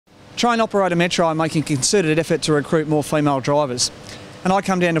Train operator Metro are making a concerted effort to recruit more female drivers. And I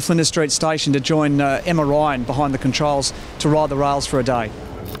come down to Flinders Street Station to join Emma Ryan behind the controls to ride the rails for a day.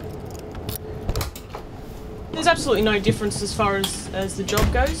 There's absolutely no difference as far as the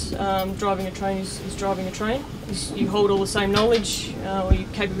job goes. Driving a train is driving a train. You hold all the same knowledge, or your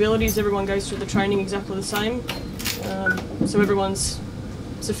capabilities. Everyone goes through the training exactly the same. So everyone's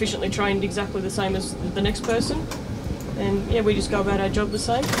sufficiently trained exactly the same as the next person. And yeah, we just go about our job the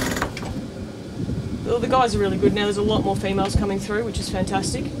same. Well, the guys are really good now. There's a lot more females coming through, which is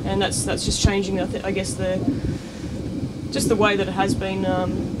fantastic, and that's just changing. I guess just the way that it has been,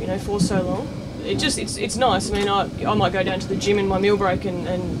 you know, for so long. It's nice. I mean, I might go down to the gym in my meal break, and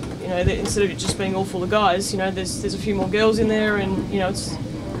you know, instead of it just being all full of guys, you know, there's a few more girls in there, and you know, it's.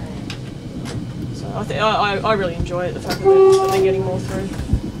 So I really enjoy it. The fact that they're getting more through.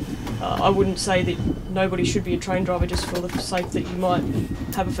 I wouldn't say that nobody should be a train driver just for the sake that you might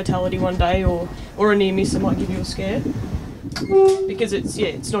have a fatality one day or a near miss that might give you a scare, because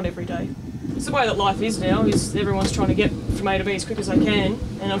it's not every day. It's the way that life is now. Is everyone's trying to get from A to B as quick as they can,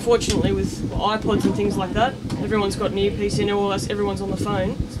 and unfortunately with iPods and things like that, everyone's got an earpiece in, or everyone's on the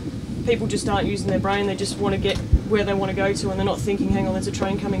phone. People just aren't using their brain. They just want to get where they want to go to, and they're not thinking, hang on, there's a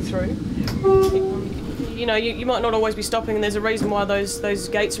train coming through. You know, you might not always be stopping, and there's a reason why those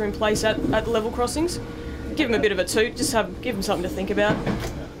gates are in place at the level crossings. Give them a bit of a toot, just give them something to think about.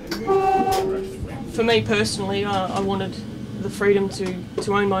 For me personally, I wanted the freedom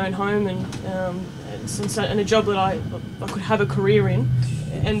to own my own home and a job that I could have a career in.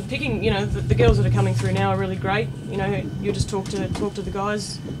 And picking, you know, the girls that are coming through now are really great. You know, you just talk to the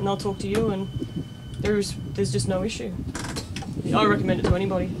guys, and they'll talk to you, and there's just no issue. I recommend it to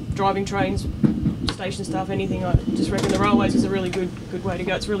anybody. Driving trains, station staff, anything. I just reckon the railways is a really good way to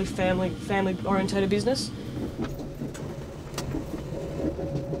go. It's really family orientated business.